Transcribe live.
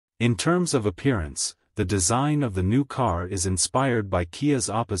In terms of appearance, the design of the new car is inspired by Kia's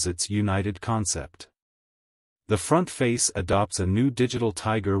opposites united concept. The front face adopts a new digital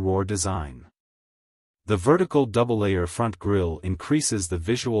tiger roar design. The vertical double-layer front grille increases the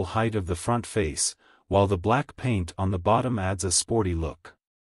visual height of the front face, while the black paint on the bottom adds a sporty look.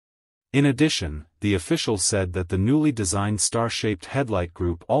 In addition, the official said that the newly designed star-shaped headlight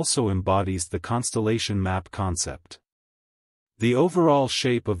group also embodies the constellation map concept. The overall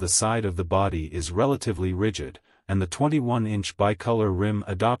shape of the side of the body is relatively rigid, and the 21-inch bicolor rim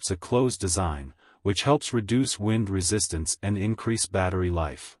adopts a closed design, which helps reduce wind resistance and increase battery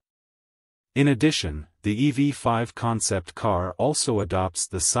life. In addition, the EV5 concept car also adopts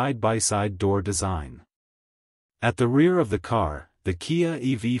the side-by-side door design. At the rear of the car, the Kia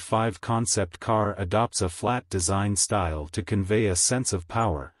EV5 concept car adopts a flat design style to convey a sense of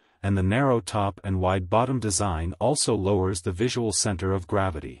power, and the narrow top and wide bottom design also lowers the visual center of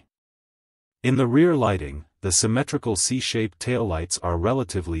gravity. In the rear lighting, the symmetrical C-shaped taillights are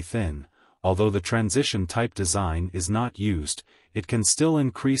relatively thin. Although the transition-type design is not used, it can still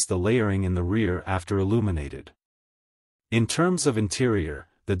increase the layering in the rear after illuminated. In terms of interior,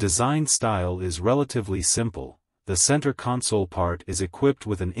 the design style is relatively simple. The center console part is equipped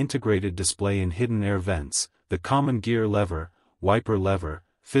with an integrated display and hidden air vents, the common gear lever, wiper lever,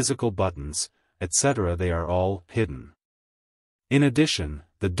 physical buttons, etc. They are all hidden. In addition,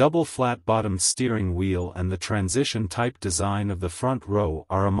 the double flat-bottomed steering wheel and the transition-type design of the front row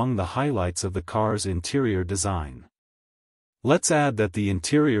are among the highlights of the car's interior design. Let's add that the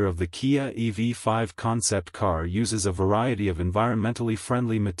interior of the Kia EV5 concept car uses a variety of environmentally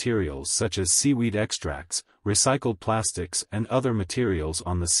friendly materials such as seaweed extracts, recycled plastics and other materials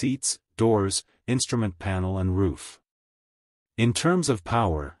on the seats, doors, instrument panel and roof. In terms of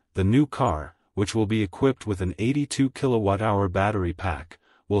power, the new car, which will be equipped with an 82 kWh battery pack,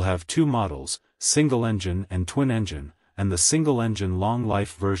 will have two models, single-engine and twin-engine, and the single-engine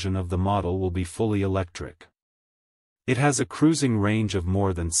long-life version of the model will be fully electric. It has a cruising range of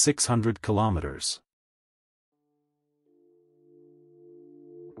more than 600 kilometers.